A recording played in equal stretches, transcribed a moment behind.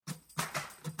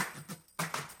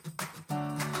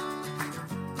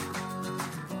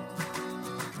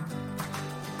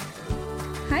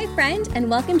Hi, friend, and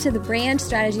welcome to the Brand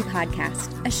Strategy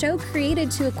Podcast, a show created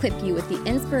to equip you with the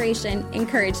inspiration,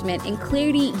 encouragement, and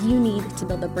clarity you need to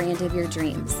build the brand of your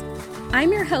dreams.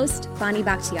 I'm your host, Bonnie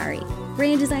Bakhtiari,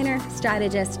 brand designer,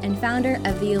 strategist, and founder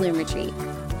of the Illume Retreat.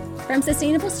 From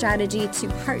sustainable strategy to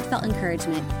heartfelt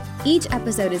encouragement, each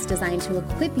episode is designed to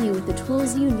equip you with the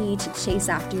tools you need to chase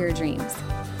after your dreams.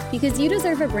 Because you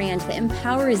deserve a brand that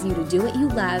empowers you to do what you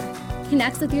love,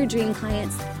 connects with your dream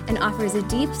clients, and offers a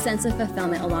deep sense of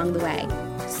fulfillment along the way.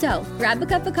 So, grab a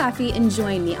cup of coffee and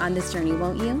join me on this journey,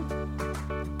 won't you?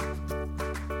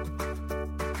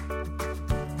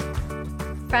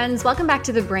 Friends, welcome back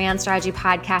to the Brand Strategy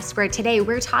Podcast, where today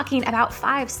we're talking about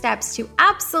 5 steps to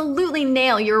absolutely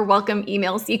nail your welcome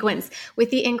email sequence with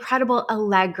the incredible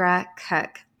Allegra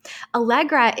Cook.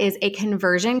 Allegra is a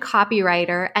conversion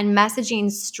copywriter and messaging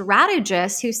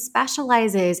strategist who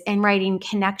specializes in writing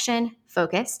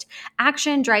connection-focused,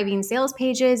 action-driving sales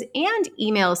pages and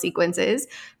email sequences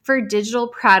for digital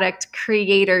product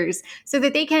creators so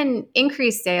that they can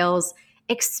increase sales,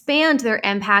 expand their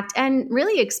impact, and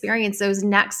really experience those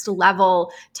next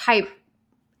level type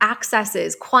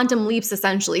accesses, quantum leaps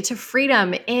essentially, to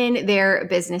freedom in their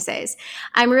businesses.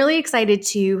 I'm really excited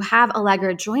to have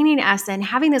Allegra joining us and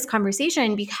having this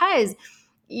conversation because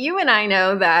you and I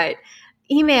know that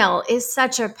email is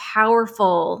such a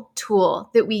powerful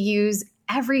tool that we use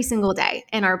every single day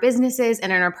in our businesses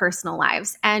and in our personal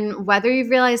lives. And whether you've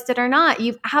realized it or not,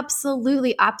 you've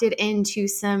absolutely opted into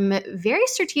some very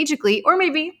strategically, or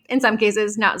maybe in some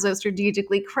cases not so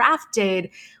strategically crafted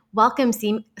welcome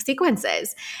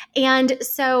sequences. And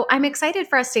so I'm excited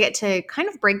for us to get to kind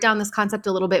of break down this concept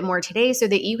a little bit more today so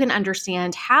that you can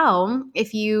understand how,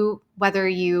 whether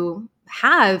you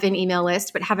have an email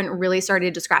list but haven't really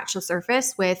started to scratch the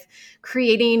surface with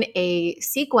creating a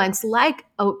sequence like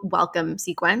a welcome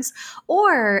sequence,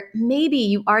 or maybe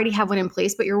you already have one in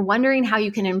place but you're wondering how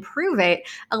you can improve it,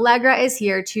 Allegra is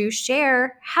here to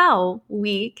share how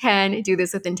we can do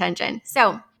this with intention.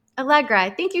 So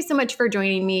Allegra, thank you so much for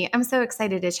joining me. I'm so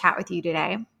excited to chat with you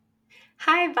today.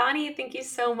 Hi, Bonnie. Thank you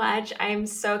so much. I'm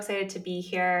so excited to be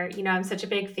here. I'm such a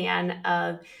big fan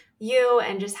of you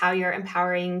and just how you're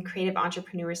empowering creative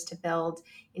entrepreneurs to build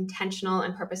intentional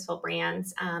and purposeful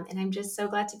brands. And I'm just so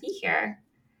glad to be here.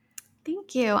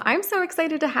 Thank you. I'm so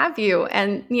excited to have you.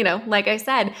 And, like I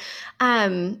said,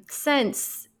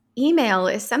 since email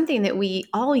is something that we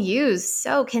all use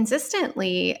so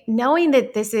consistently, knowing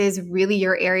that this is really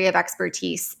your area of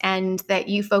expertise and that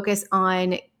you focus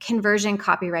on conversion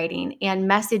copywriting and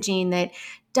messaging that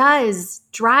does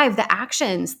drive the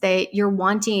actions that you're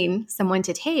wanting someone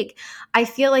to take, I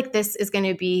feel like this is going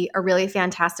to be a really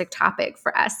fantastic topic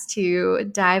for us to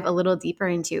dive a little deeper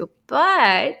into.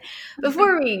 But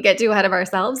before we get too ahead of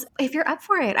ourselves, if you're up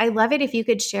for it, I'd love it if you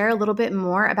could share a little bit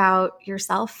more about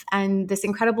yourself and this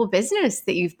incredible business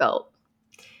that you've built.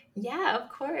 Yeah, of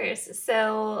course.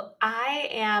 So I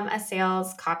am a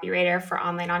sales copywriter for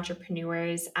online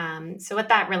entrepreneurs. So what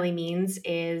that really means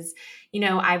is,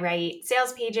 I write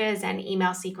sales pages and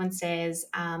email sequences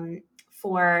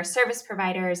for service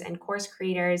providers and course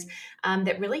creators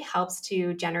that really helps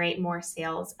to generate more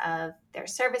sales of their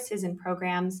services and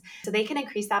programs so they can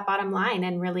increase that bottom line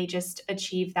and really just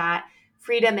achieve that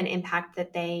freedom and impact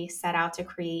that they set out to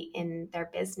create in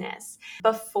their business.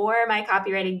 Before my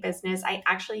copywriting business, I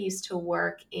actually used to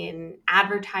work in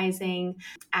advertising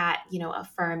at, a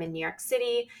firm in New York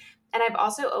City. And I've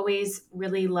also always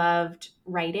really loved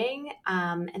writing.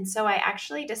 And so I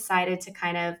actually decided to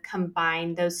kind of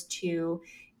combine those two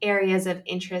areas of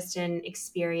interest and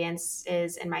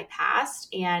experiences in my past.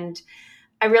 And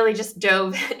I really just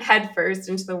dove headfirst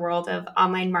into the world of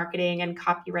online marketing and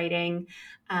copywriting.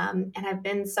 And I've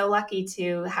been so lucky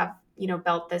to have,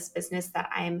 built this business that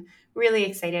I'm really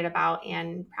excited about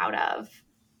and proud of.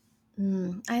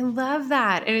 I love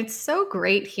that. And it's so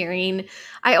great hearing.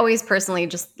 I always personally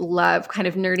just love kind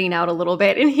of nerding out a little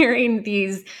bit and hearing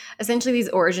these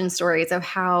origin stories of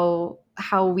how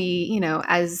we,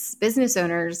 as business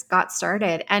owners got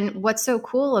started. And what's so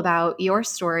cool about your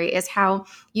story is how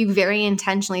you very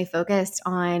intentionally focused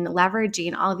on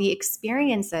leveraging all the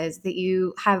experiences that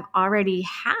you have already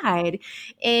had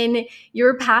in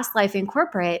your past life in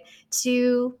corporate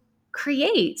to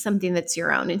create something that's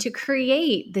your own and to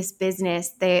create this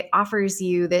business that offers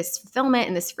you this fulfillment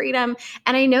and this freedom.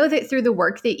 And I know that through the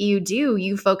work that you do,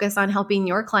 you focus on helping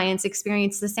your clients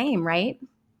experience the same, right?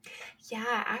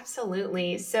 Yeah,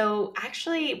 absolutely. So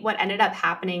actually what ended up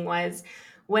happening was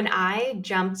when I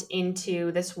jumped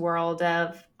into this world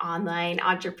of online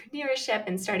entrepreneurship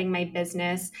and starting my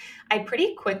business, I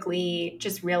pretty quickly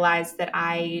just realized that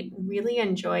I really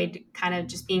enjoyed kind of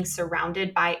just being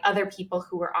surrounded by other people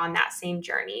who were on that same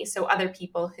journey. So, other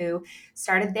people who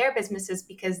started their businesses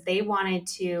because they wanted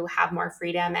to have more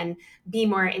freedom and be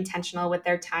more intentional with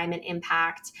their time and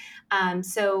impact.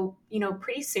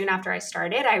 Pretty soon after I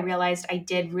started, I realized I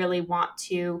did really want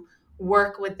to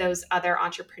work with those other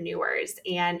entrepreneurs.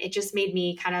 And it just made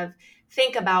me kind of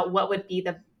think about what would be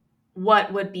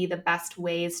the best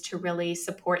ways to really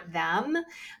support them.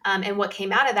 And what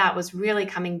came out of that was really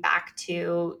coming back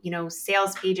to,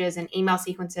 sales pages and email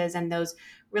sequences and those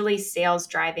really sales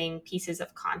driving pieces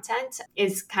of content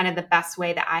is kind of the best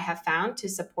way that I have found to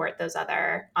support those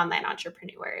other online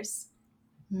entrepreneurs.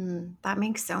 That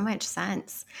makes so much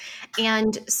sense.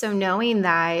 And so knowing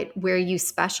that where you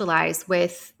specialize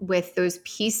with those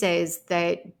pieces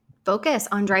that focus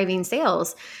on driving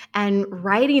sales and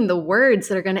writing the words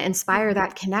that are going to inspire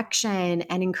that connection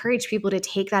and encourage people to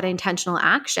take that intentional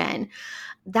action,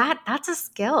 that's a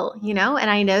skill, And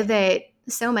I know that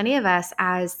so many of us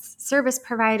as service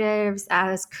providers,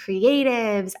 as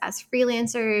creatives, as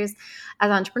freelancers, as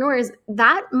entrepreneurs,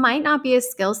 that might not be a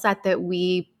skill set that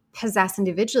we possess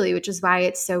individually, which is why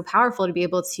it's so powerful to be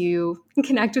able to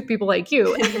connect with people like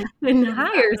you and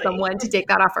hire someone to take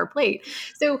that off our plate.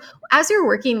 So as you're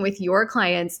working with your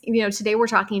clients, today we're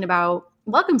talking about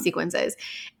welcome sequences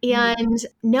and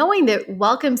knowing that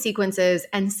welcome sequences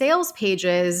and sales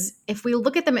pages, if we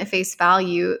look at them at face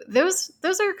value, those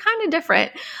are kind of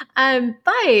different.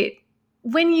 But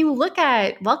when you look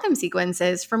at welcome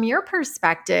sequences from your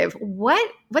perspective,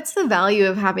 what's the value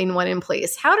of having one in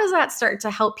place? How does that start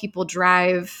to help people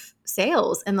drive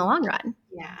sales in the long run?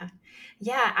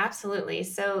 Yeah, absolutely.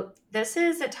 So this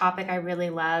is a topic I really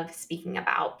love speaking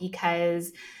about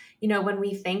because, when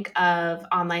we think of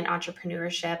online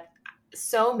entrepreneurship,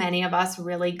 so many of us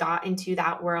really got into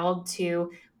that world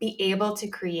to be able to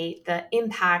create the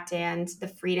impact and the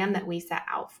freedom that we set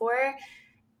out for.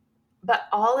 But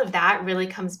all of that really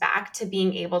comes back to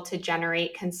being able to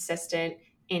generate consistent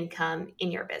income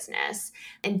in your business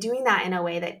and doing that in a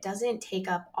way that doesn't take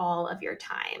up all of your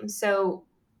time. So,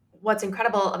 what's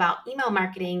incredible about email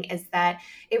marketing is that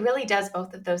it really does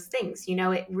both of those things.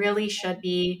 It really should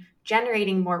be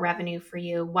generating more revenue for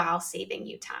you while saving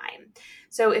you time.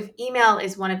 So, if email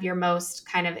is one of your most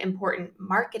kind of important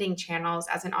marketing channels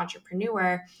as an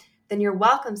entrepreneur, then your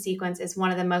welcome sequence is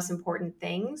one of the most important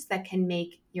things that can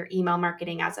make your email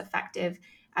marketing as effective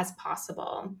as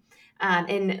possible.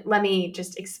 And let me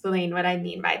just explain what I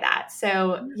mean by that.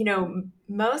 So,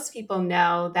 most people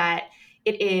know that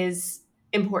it is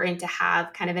important to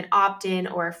have kind of an opt-in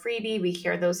or a freebie. We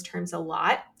hear those terms a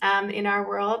lot in our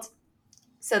world.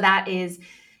 So that is,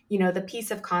 the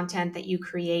piece of content that you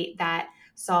create that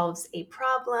solves a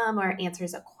problem or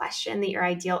answers a question that your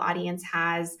ideal audience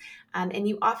has. And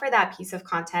you offer that piece of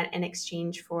content in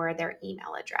exchange for their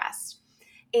email address.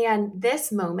 And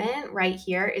this moment right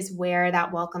here is where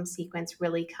that welcome sequence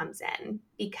really comes in,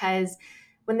 because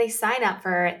when they sign up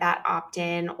for that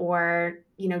opt-in or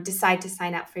decide to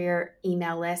sign up for your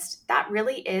email list, that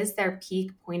really is their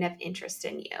peak point of interest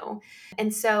in you.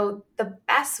 And so the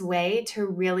best way to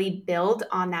really build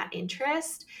on that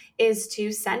interest is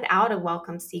to send out a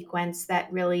welcome sequence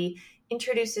that really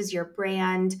introduces your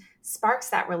brand, sparks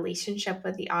that relationship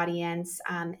with the audience,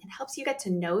 and helps you get to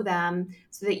know them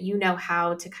so that you know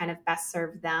how to kind of best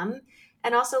serve them,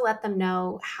 and also let them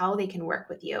know how they can work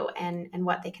with you and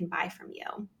what they can buy from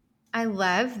you. I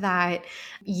love that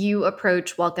you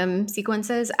approach welcome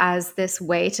sequences as this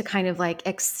way to kind of like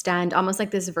extend almost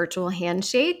like this virtual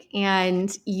handshake,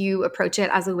 and you approach it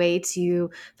as a way to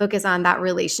focus on that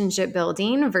relationship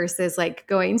building versus like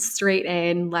going straight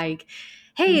in like,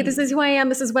 hey, this is who I am.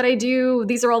 This is what I do.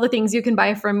 These are all the things you can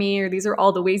buy from me, or these are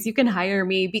all the ways you can hire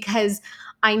me. Because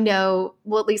I know,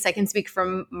 well, at least I can speak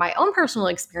from my own personal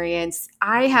experience.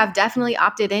 I have definitely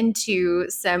opted into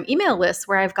some email lists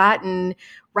where I've gotten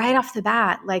right off the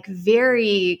bat, like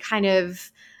very kind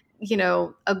of,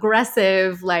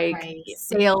 aggressive, like Right.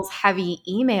 sales heavy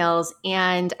emails.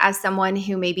 And as someone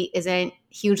who maybe isn't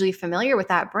hugely familiar with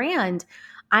that brand,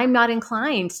 I'm not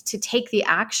inclined to take the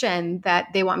action that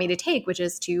they want me to take, which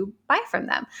is to buy from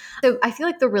them. So I feel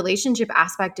like the relationship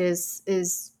aspect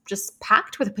is just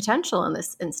packed with potential in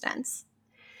this instance.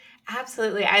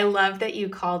 Absolutely. I love that you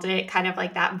called it kind of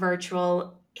like that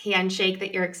virtual handshake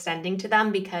that you're extending to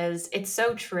them, because it's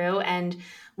so true. And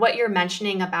what you're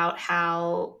mentioning about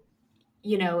how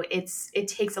it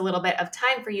takes a little bit of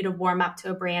time for you to warm up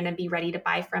to a brand and be ready to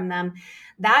buy from them,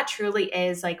 that truly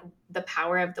is like the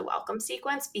power of the welcome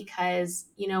sequence, because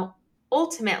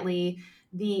ultimately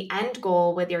the end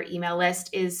goal with your email list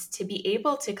is to be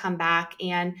able to come back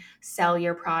and sell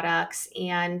your products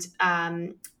and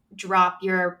drop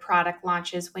your product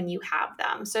launches when you have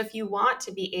them. So if you want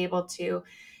to be able to,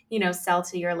 sell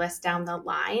to your list down the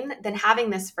line, then having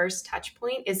this first touch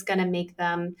point is going to make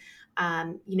them,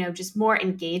 just more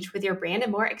engaged with your brand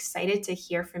and more excited to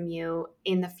hear from you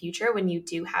in the future when you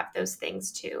do have those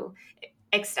things to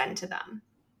extend to them.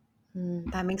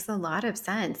 That makes a lot of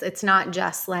sense. It's not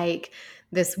just like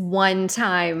this one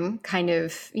time kind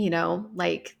of,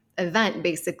 like event,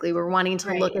 basically. We're wanting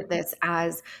to look Right. at this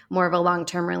as more of a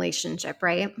long-term relationship,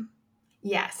 right?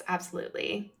 Yes,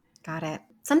 absolutely. Got it.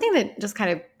 Something that just kind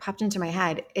of popped into my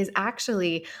head is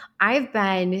actually I've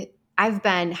been I've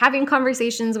been having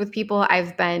conversations with people.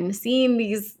 I've been seeing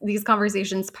these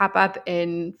conversations pop up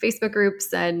in Facebook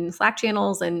groups and Slack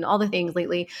channels and all the things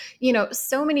lately.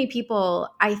 So many people,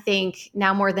 I think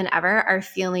now more than ever, are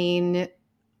feeling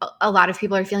a lot of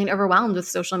people are feeling overwhelmed with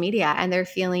social media, and they're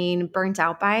feeling burnt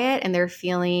out by it, and they're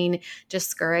feeling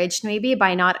discouraged maybe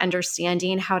by not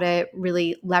understanding how to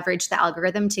really leverage the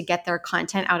algorithm to get their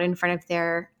content out in front of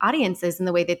their audiences in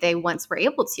the way that they once were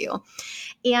able to.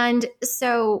 And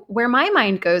so, where my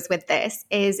mind goes with this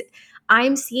is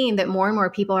I'm seeing that more and more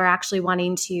people are actually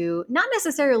wanting to not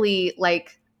necessarily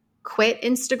like quit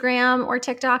Instagram or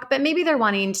TikTok, but maybe they're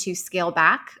wanting to scale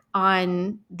back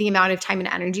on the amount of time and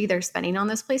energy they're spending on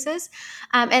those places.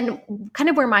 And kind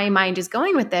of where my mind is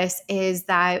going with this is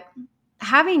that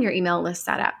having your email list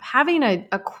set up, having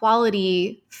a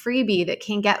quality freebie that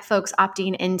can get folks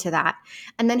opting into that,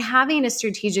 and then having a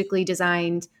strategically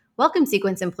designed welcome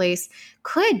sequence in place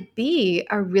could be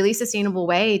a really sustainable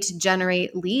way to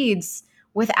generate leads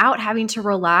without having to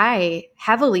rely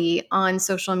heavily on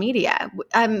social media.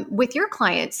 With your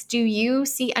clients, do you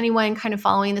see anyone kind of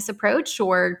following this approach,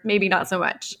 or maybe not so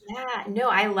much? Yeah, no,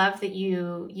 I love that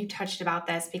you touched about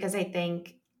this because I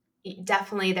think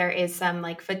definitely there is some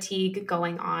like fatigue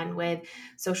going on with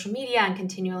social media and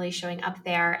continually showing up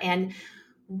there. And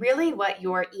really what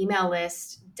your email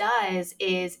list does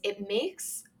is it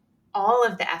makes all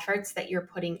of the efforts that you're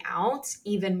putting out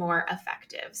even more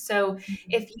effective. So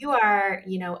if you are,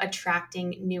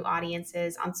 attracting new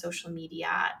audiences on social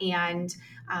media and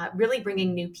really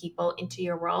bringing new people into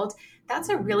your world, that's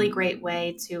a really great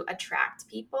way to attract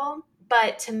people.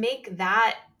 But to make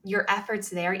that your efforts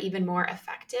there even more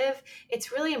effective,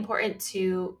 it's really important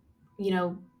to, you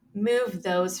know, move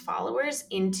those followers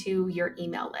into your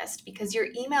email list, because your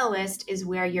email list is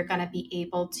where you're going to be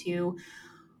able to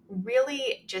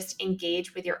really just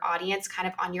engage with your audience kind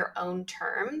of on your own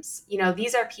terms.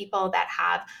 These are people that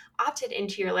have opted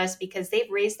into your list because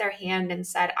they've raised their hand and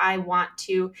said, I want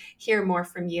to hear more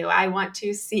from you. I want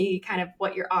to see kind of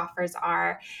what your offers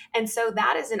are. And so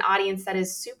that is an audience that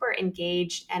is super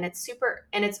engaged, and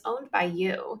it's owned by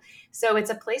you. So it's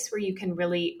a place where you can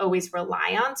really always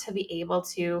rely on to be able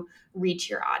to reach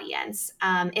your audience.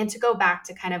 And to go back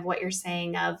to kind of what you're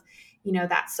saying of,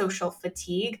 that social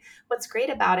fatigue. What's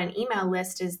great about an email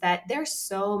list is that there's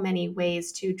so many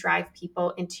ways to drive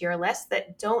people into your list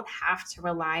that don't have to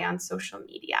rely on social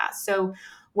media. So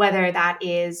whether that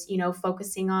is,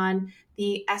 focusing on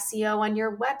the SEO on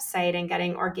your website and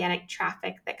getting organic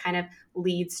traffic that kind of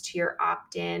leads to your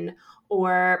opt-in,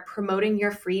 or promoting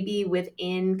your freebie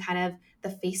within kind of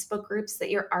the Facebook groups that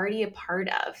you're already a part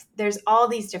of. There's all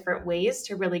these different ways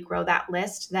to really grow that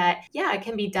list that, yeah, it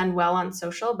can be done well on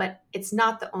social, but it's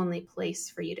not the only place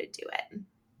for you to do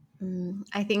it.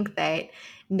 I think that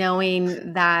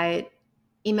knowing that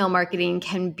email marketing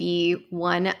can be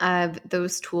one of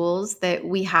those tools that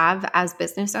we have as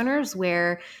business owners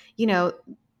where, you know,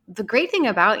 the great thing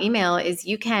about email is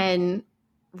you can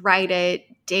write it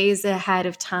days ahead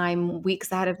of time,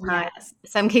 weeks ahead of time, Yes.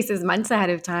 some cases months ahead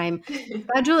of time,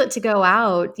 schedule it to go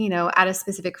out, at a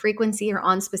specific frequency or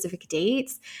on specific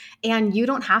dates. And you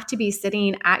don't have to be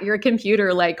sitting at your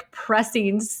computer, like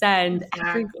pressing send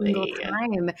every single Exactly.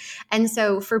 time. And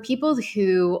so for people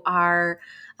who are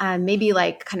maybe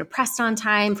like kind of pressed on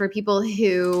time, for people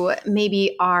who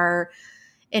maybe are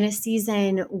in a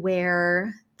season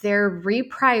where they're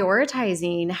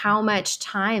reprioritizing how much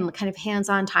time, kind of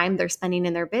hands-on time they're spending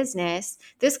in their business,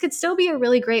 this could still be a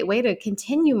really great way to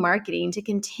continue marketing, to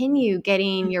continue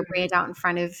getting your brand out in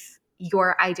front of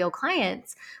your ideal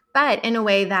clients, but in a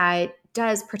way that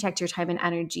does protect your time and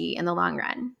energy in the long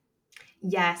run.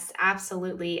 Yes,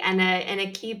 absolutely. And a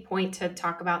key point to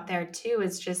talk about there too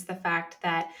is just the fact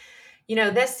that,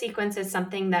 this sequence is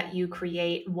something that you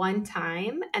create one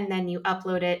time and then you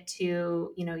upload it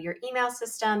to, your email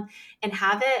system and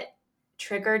have it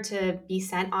triggered to be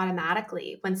sent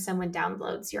automatically when someone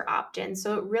downloads your opt-in.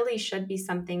 So it really should be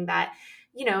something that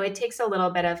it takes a little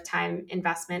bit of time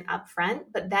investment up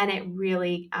front, but then it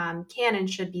really can and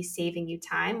should be saving you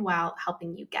time while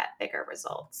helping you get bigger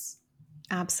results.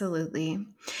 Absolutely.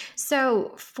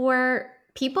 So, for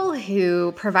people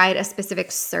who provide a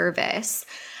specific service,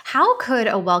 how could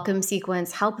a welcome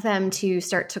sequence help them to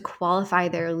start to qualify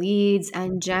their leads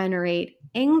and generate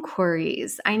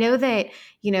inquiries? I know that,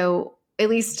 at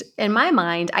least in my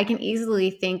mind, I can easily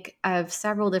think of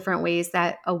several different ways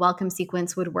that a welcome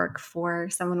sequence would work for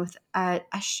someone with a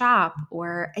shop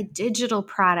or a digital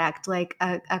product like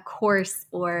a course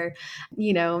or,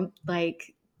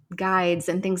 like guides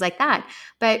and things like that.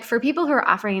 But for people who are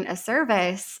offering a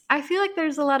service, I feel like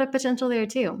there's a lot of potential there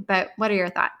too. But what are your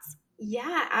thoughts?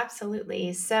 Yeah,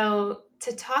 absolutely. So,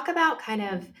 to talk about kind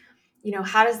of,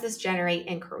 how does this generate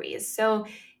inquiries? So,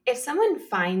 if someone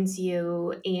finds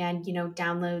you and,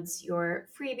 downloads your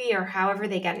freebie or however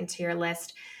they get into your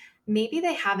list, maybe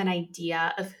they have an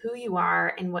idea of who you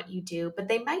are and what you do, but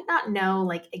they might not know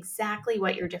like exactly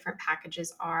what your different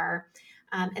packages are.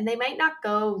 And they might not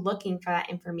go looking for that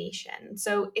information.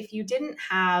 So if you didn't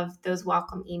have those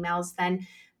welcome emails, then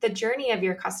the journey of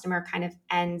your customer kind of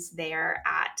ends there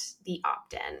at the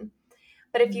opt in.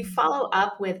 But if you follow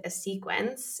up with a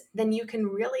sequence, then you can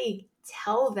really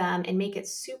tell them and make it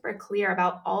super clear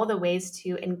about all the ways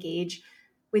to engage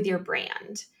with your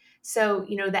brand. So,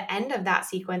 the end of that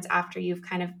sequence, after you've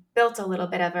kind of built a little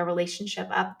bit of a relationship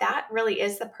up, that really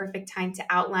is the perfect time to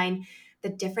outline the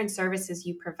different services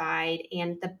you provide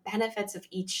and the benefits of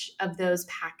each of those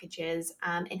packages,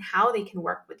 and how they can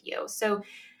work with you. So,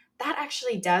 that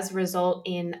actually does result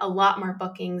in a lot more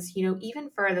bookings,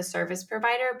 even for the service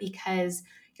provider, because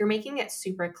you're making it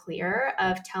super clear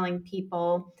of telling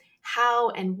people how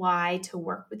and why to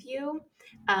work with you,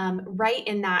 right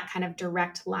in that kind of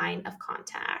direct line of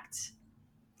contact.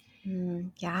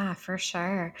 Yeah, for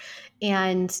sure.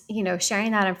 And,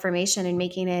 sharing that information and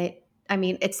making it, I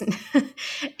mean, it's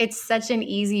it's such an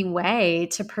easy way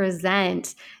to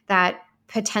present that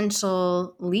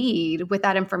potential lead with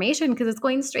that information because it's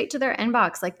going straight to their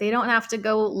inbox. Like they don't have to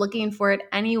go looking for it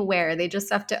anywhere. They just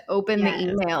have to open the Yes.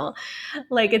 email.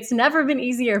 Like it's never been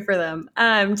easier for them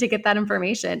to get that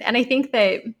information. And I think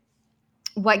that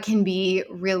what can be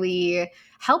really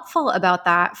helpful about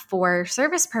that for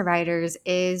service providers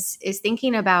is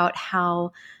thinking about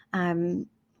how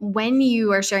when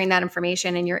you are sharing that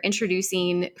information and you're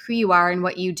introducing who you are and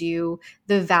what you do,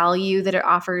 the value that it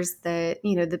offers,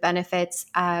 the benefits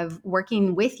of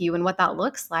working with you and what that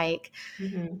looks like,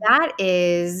 Mhm. that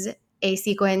is a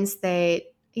sequence that,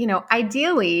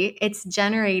 ideally it's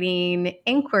generating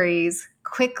inquiries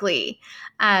quickly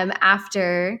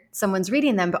after someone's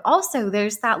reading them. But also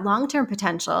there's that long-term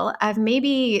potential of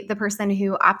maybe the person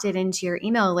who opted into your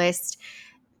email list,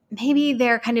 maybe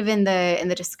they're kind of in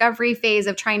the discovery phase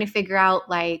of trying to figure out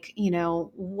like,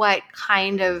 what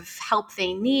kind of help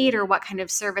they need or what kind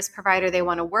of service provider they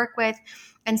want to work with.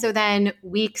 And so then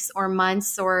weeks or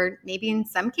months, or maybe in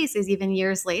some cases even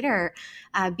years later,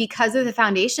 because of the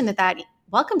foundation that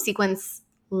welcome sequence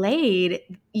laid,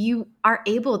 you are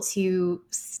able to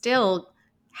still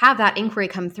have that inquiry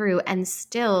come through and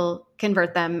still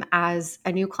convert them as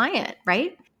a new client,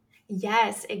 right?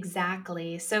 Yes,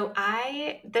 exactly. So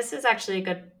this is actually a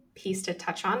good piece to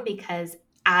touch on because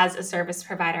as a service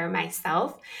provider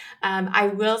myself, I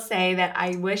will say that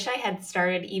I wish I had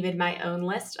started even my own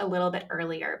list a little bit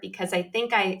earlier because I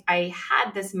think I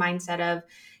had this mindset of,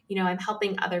 I'm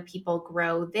helping other people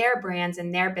grow their brands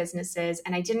and their businesses,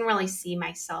 and I didn't really see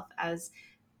myself as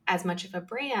much of a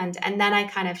brand. And then I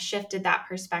kind of shifted that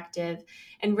perspective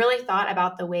and really thought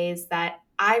about the ways that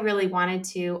I really wanted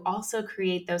to also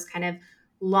create those kind of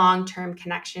long-term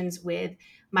connections with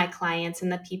my clients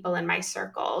and the people in my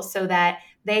circle so that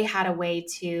they had a way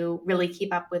to really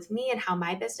keep up with me and how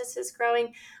my business is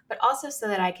growing, but also so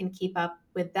that I can keep up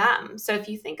with them. So if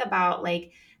you think about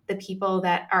like the people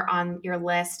that are on your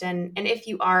list, and if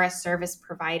you are a service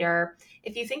provider,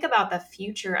 if you think about the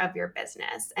future of your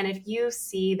business, and if you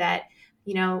see that,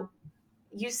 you know,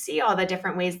 you see all the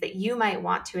different ways that you might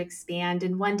want to expand,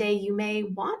 and one day you may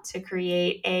want to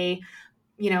create a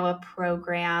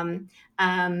program,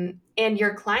 and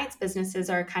your clients' businesses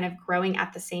are kind of growing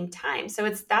at the same time. So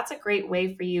that's a great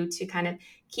way for you to kind of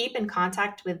keep in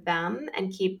contact with them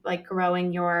and keep like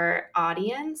growing your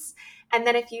audience. And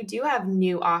then if you do have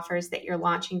new offers that you're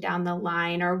launching down the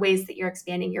line or ways that you're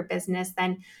expanding your business,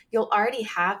 then you'll already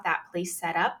have that place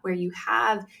set up where you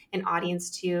have an audience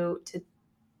to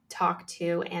talk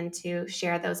to and to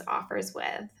share those offers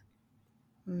with.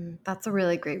 That's a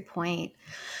really great point.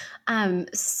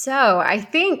 So I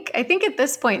think at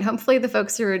this point, hopefully the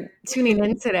folks who are tuning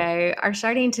in today are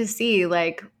starting to see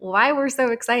like why we're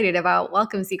so excited about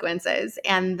welcome sequences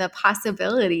and the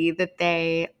possibility that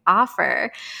they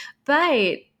offer.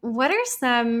 But what are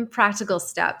some practical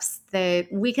steps that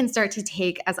we can start to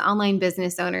take as online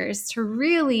business owners to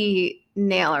really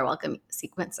nail our welcome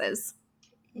sequences?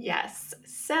 Yes.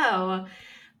 So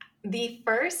the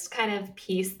first kind of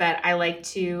piece that I like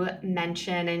to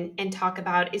mention and talk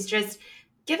about is just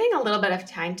giving a little bit of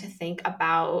time to think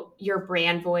about your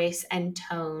brand voice and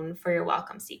tone for your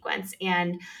welcome sequence.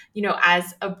 And,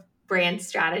 as a brand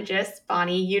strategist,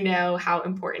 Bonnie, you know how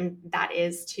important that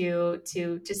is to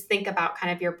just think about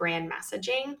kind of your brand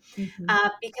messaging, Mhm.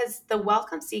 because the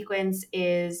welcome sequence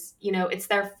is, it's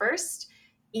their first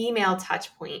email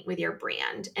touch point with your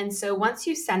brand. And so once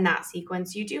you send that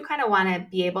sequence, you do kind of want to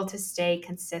be able to stay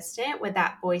consistent with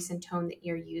that voice and tone that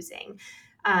you're using,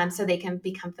 so they can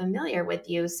become familiar with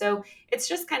you. So it's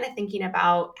just kind of thinking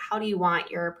about how do you want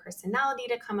your personality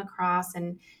to come across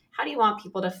and how do you want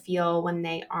people to feel when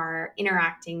they are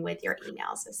interacting with your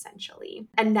emails, essentially.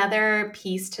 Another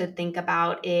piece to think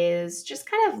about is just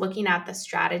kind of looking at the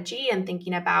strategy and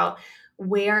thinking about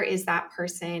where is that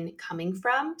person coming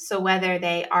from? So whether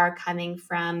they are coming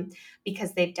from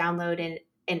because they've downloaded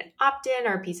an opt-in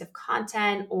or a piece of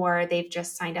content, or they've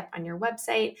just signed up on your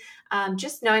website,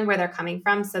 just knowing where they're coming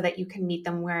from so that you can meet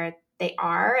them where they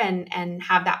are and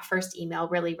have that first email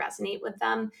really resonate with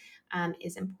them,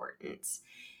 is important.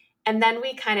 And then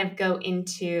we kind of go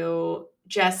into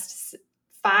just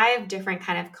 5 different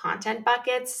kind of content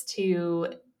buckets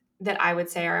to that I would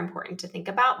say are important to think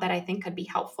about that I think could be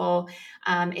helpful,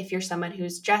 if you're someone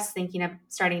who's just thinking of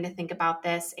starting to think about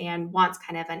this and wants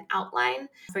kind of an outline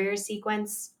for your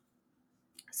sequence.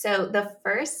 So the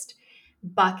first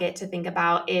bucket to think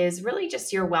about is really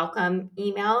just your welcome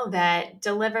email that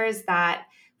delivers that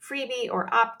freebie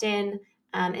or opt-in,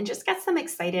 and just gets them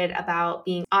excited about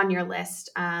being on your list,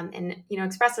 and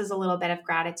expresses a little bit of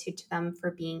gratitude to them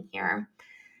for being here.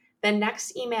 The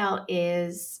next email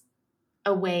is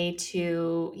a way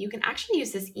to, you can actually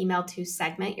use this email to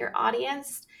segment your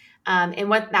audience. And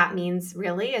what that means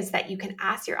really is that you can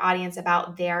ask your audience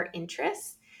about their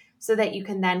interests so that you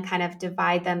can then kind of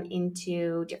divide them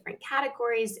into different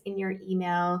categories in your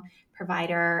email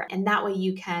provider. And that way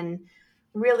you can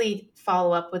really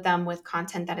follow up with them with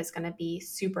content that is going to be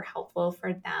super helpful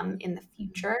for them in the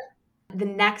future. The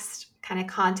next kind of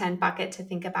content bucket to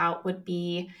think about would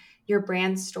be your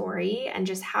brand story and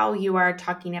just how you are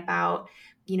talking about,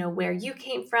 where you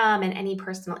came from and any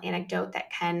personal anecdote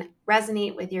that can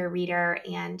resonate with your reader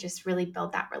and just really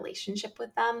build that relationship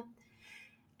with them.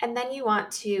 And then you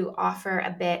want to offer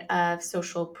a bit of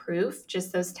social proof,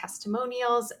 just those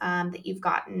testimonials, that you've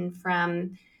gotten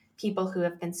from people who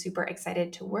have been super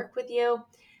excited to work with you,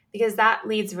 because that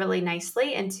leads really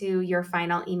nicely into your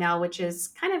final email, which is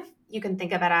kind of, you can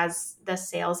think of it as the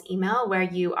sales email, where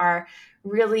you are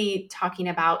really talking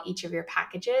about each of your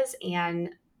packages and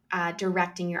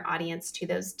directing your audience to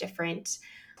those different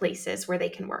places where they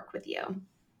can work with you.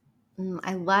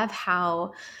 I love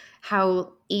how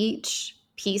each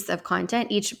piece of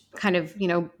content, each kind of,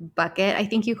 bucket, I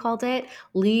think you called it,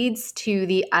 leads to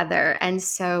the other. And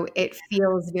so it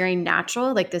feels very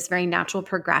natural, like this very natural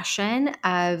progression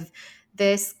of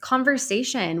this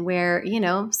conversation where,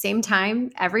 same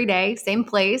time every day, same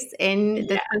place in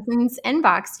this Yeah. person's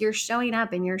inbox, you're showing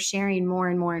up and you're sharing more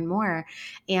and more and more.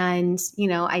 And,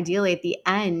 ideally at the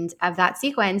end of that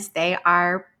sequence, they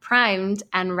are primed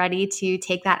and ready to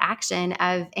take that action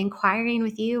of inquiring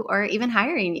with you or even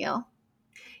hiring you.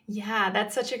 Yeah,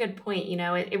 that's such a good point.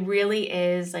 It really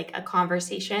is like a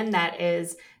conversation that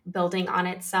is building on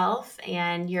itself,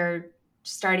 and you're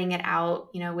starting it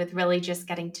out, with really just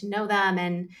getting to know them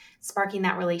and sparking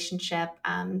that relationship,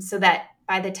 so that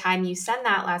by the time you send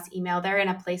that last email, they're in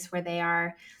a place where they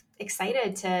are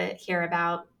excited to hear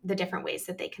about the different ways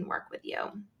that they can work with you.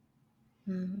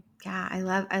 Yeah, I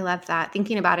love that.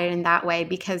 Thinking about it in that way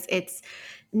because it's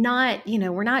not,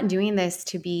 we're not doing this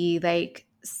to be like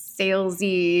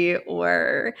salesy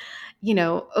or,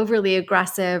 overly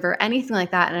aggressive or anything like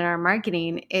that in our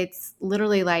marketing. It's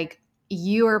literally like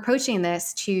you are approaching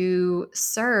this to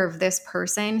serve this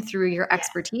person through your Yeah.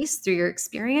 expertise, through your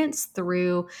experience,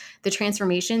 through the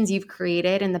transformations you've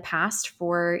created in the past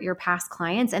for your past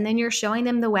clients. And then you're showing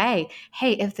them the way.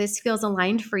 Hey, if this feels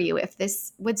aligned for you, if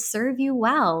this would serve you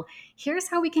well, here's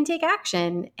how we can take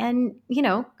action and,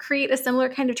 create a similar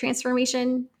kind of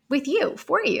transformation with you,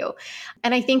 for you.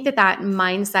 And I think that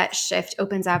mindset shift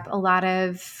opens up a lot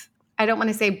of, I don't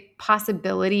want to say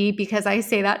possibility because I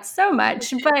say that so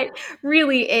much, but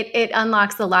really it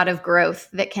unlocks a lot of growth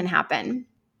that can happen.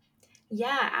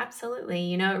 Yeah,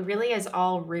 absolutely. It really is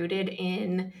all rooted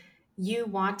in you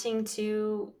wanting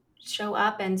to show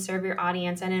up and serve your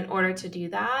audience. And in order to do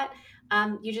that,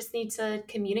 you just need to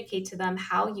communicate to them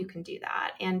how you can do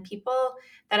that. And people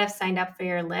that have signed up for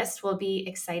your list will be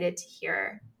excited to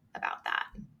hear about that.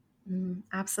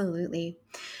 Absolutely.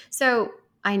 So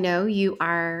I know you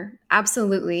are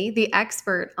absolutely the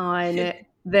expert on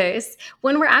this.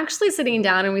 When we're actually sitting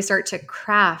down and we start to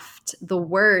craft the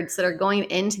words that are going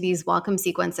into these welcome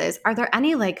sequences, are there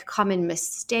any like common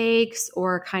mistakes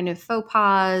or kind of faux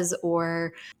pas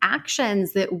or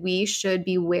actions that we should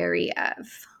be wary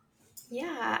of?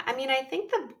 Yeah, I mean, I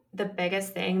think the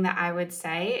biggest thing that I would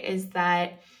say is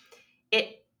that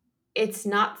it it's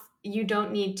not you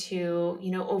don't need to,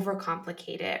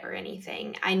 overcomplicate it or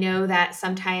anything. I know that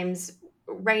sometimes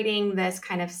writing this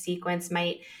kind of sequence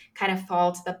might kind of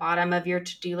fall to the bottom of your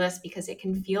to-do list because it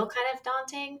can feel kind of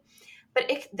daunting.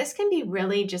 But this can be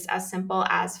really just as simple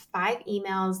as 5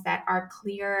 emails that are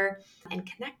clear and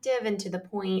connective and to the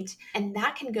point, and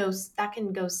that can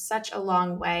go such a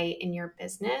long way in your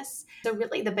business. So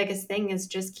really, the biggest thing is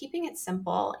just keeping it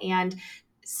simple and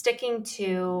sticking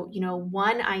to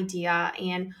one idea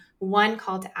and one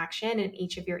call to action in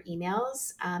each of your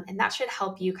emails, and that should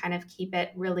help you kind of keep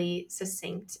it really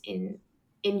succinct in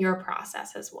your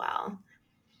process as well.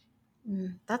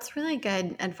 That's really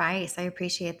good advice. I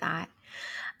appreciate that.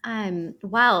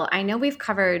 Well, I know we've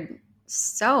covered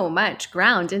so much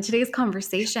ground in today's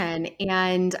conversation,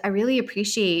 and I really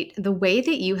appreciate the way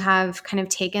that you have kind of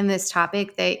taken this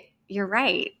topic that you're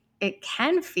right. It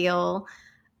can feel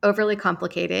overly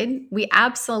complicated. We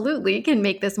absolutely can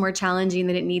make this more challenging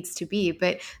than it needs to be.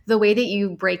 But the way that you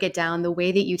break it down, the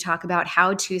way that you talk about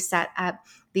how to set up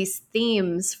these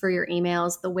themes for your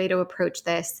emails, the way to approach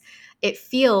this, it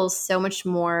feels so much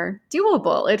more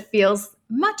doable. It feels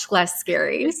much less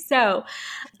scary. So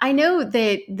I know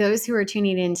that those who are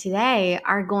tuning in today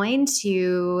are going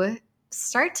to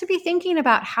start to be thinking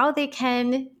about how they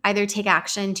can either take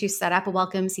action to set up a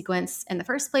welcome sequence in the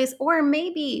first place, or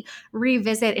maybe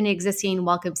revisit an existing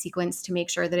welcome sequence to make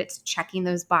sure that it's checking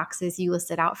those boxes you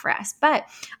listed out for us. But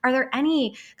are there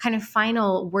any kind of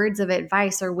final words of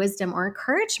advice or wisdom or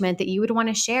encouragement that you would want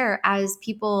to share as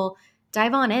people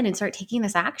dive on in and start taking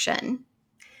this action?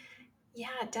 Yeah,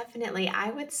 definitely.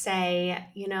 I would say,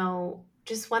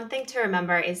 just one thing to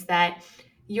remember is that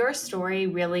your story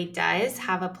really does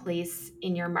have a place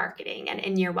in your marketing and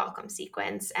in your welcome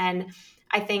sequence. And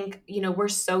I think, we're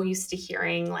so used to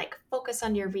hearing like focus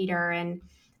on your reader and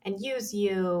use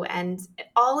you, and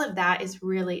all of that is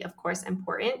really, of course,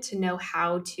 important to know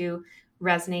how to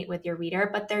resonate with your reader,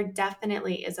 but there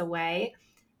definitely is a way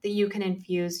that you can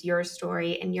infuse your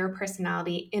story and your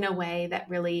personality in a way that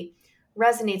really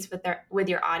resonates with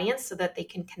your audience so that they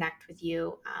can connect with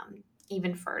you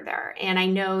even further. And I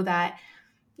know that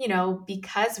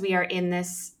because we are in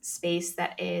this space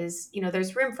that is,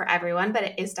 there's room for everyone, but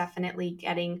it is definitely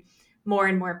getting more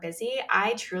and more busy.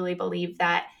 I truly believe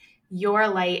that your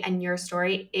light and your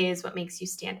story is what makes you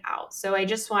stand out. So I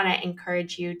just want to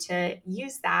encourage you to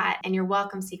use that, and your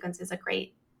welcome sequence is a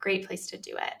great place to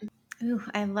do it. Ooh,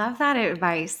 I love that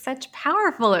advice. Such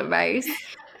powerful advice.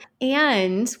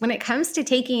 And when it comes to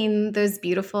taking those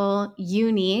beautiful,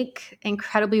 unique,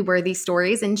 incredibly worthy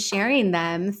stories and sharing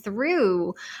them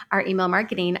through our email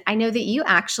marketing, I know that you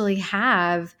actually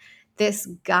have this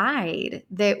guide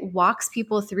that walks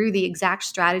people through the exact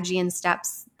strategy and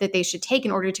steps that they should take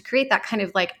in order to create that kind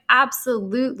of like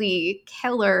absolutely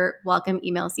killer welcome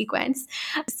email sequence.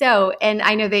 So, and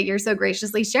I know that you're so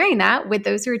graciously sharing that with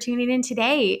those who are tuning in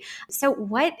today. So,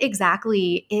 what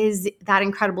exactly is that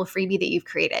incredible freebie that you've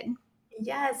created?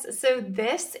 Yes. So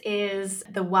this is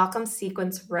the welcome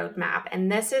sequence roadmap,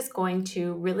 and this is going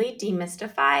to really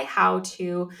demystify how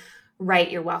to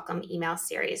write your welcome email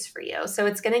series for you. So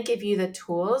it's going to give you the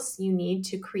tools you need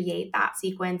to create that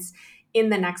sequence in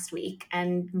the next week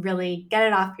and really get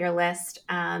it off your list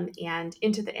and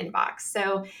into the inbox.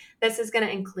 So this is going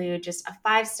to include just a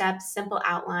 5-step simple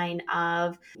outline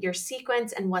of your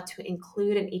sequence and what to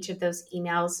include in each of those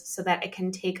emails so that it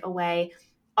can take away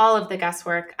all of the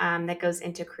guesswork that goes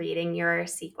into creating your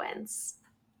sequence.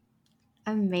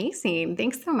 Amazing.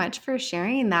 Thanks so much for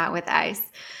sharing that with us.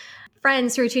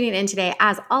 Friends who are tuning in today,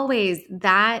 as always,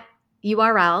 that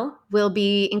URL will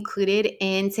be included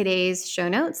in today's show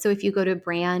notes. So if you go to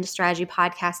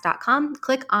brandstrategypodcast.com,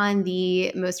 click on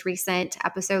the most recent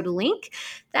episode link,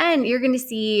 then you're going to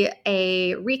see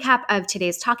a recap of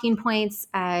today's talking points,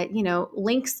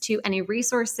 links to any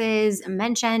resources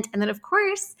mentioned, and then of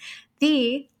course,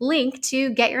 the link to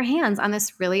get your hands on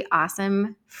this really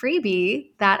awesome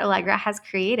freebie that Allegra has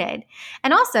created.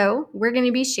 And also, we're going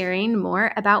to be sharing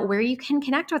more about where you can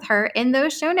connect with her in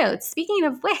those show notes. Speaking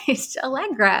of which,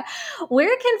 Allegra,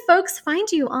 where can folks find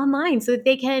you online so that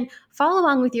they can follow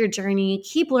along with your journey,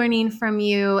 keep learning from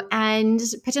you, and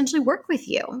potentially work with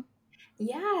you?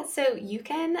 Yeah, so you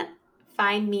can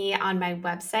find me on my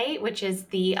website, which is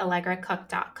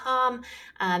theallegracook.com.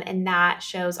 And that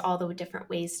shows all the different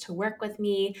ways to work with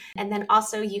me. And then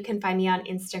also you can find me on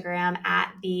Instagram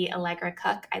at the Allegra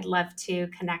Cook. I'd love to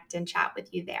connect and chat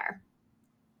with you there.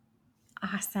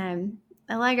 Awesome.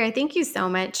 Allegra, thank you so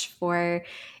much for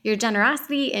your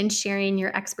generosity and sharing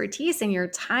your expertise and your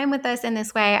time with us in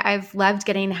this way. I've loved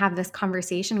getting to have this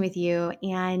conversation with you,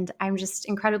 and I'm just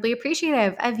incredibly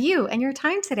appreciative of you and your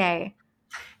time today.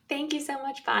 Thank you so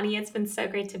much, Bonnie. It's been so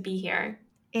great to be here.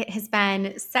 It has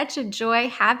been such a joy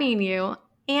having you.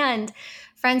 And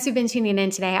friends who've been tuning in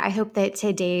today, I hope that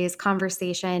today's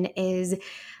conversation is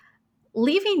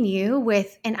leaving you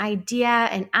with an idea,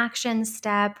 an action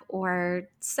step, or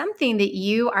something that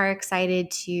you are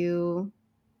excited to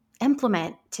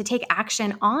implement, to take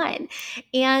action on.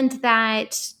 And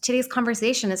that today's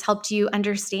conversation has helped you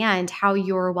understand how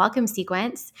your welcome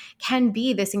sequence can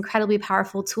be this incredibly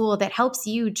powerful tool that helps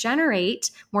you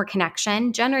generate more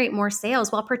connection, generate more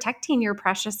sales while protecting your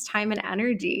precious time and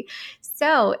energy.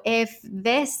 So if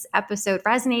this episode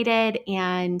resonated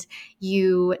and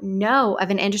you know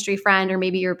of an industry friend or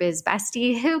maybe your biz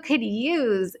bestie who could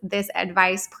use this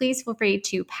advice, please feel free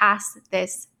to pass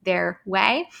this their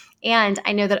way. And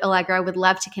I know that Allegra would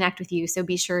love to connect with you. So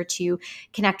be sure to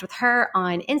connect with her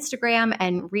on Instagram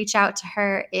and reach out to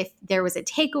her if there was a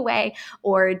takeaway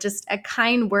or just a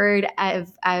kind word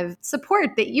of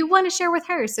support that you want to share with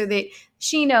her so that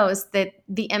she knows that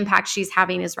the impact she's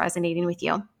having is resonating with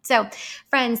you. So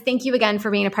friends, thank you again for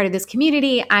being a part of this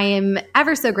community. I am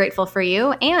ever so grateful for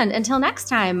you. And until next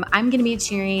time, I'm going to be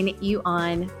cheering you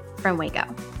on from Waco.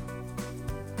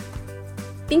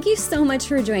 Thank you so much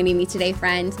for joining me today,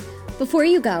 friend. Before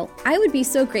you go, I would be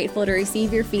so grateful to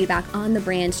receive your feedback on the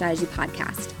Brand Strategy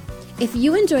Podcast. If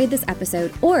you enjoyed this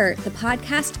episode or the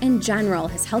podcast in general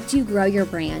has helped you grow your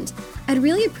brand, I'd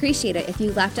really appreciate it if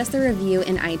you left us a review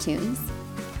in iTunes.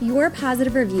 Your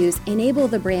positive reviews enable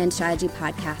the Brand Strategy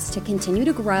Podcast to continue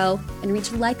to grow and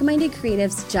reach like-minded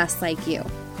creatives just like you.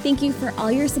 Thank you for all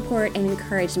your support and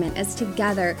encouragement as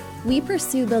together we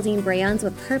pursue building brands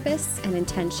with purpose and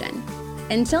intention.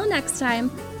 Until next time,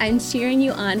 I'm cheering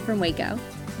you on from Waco.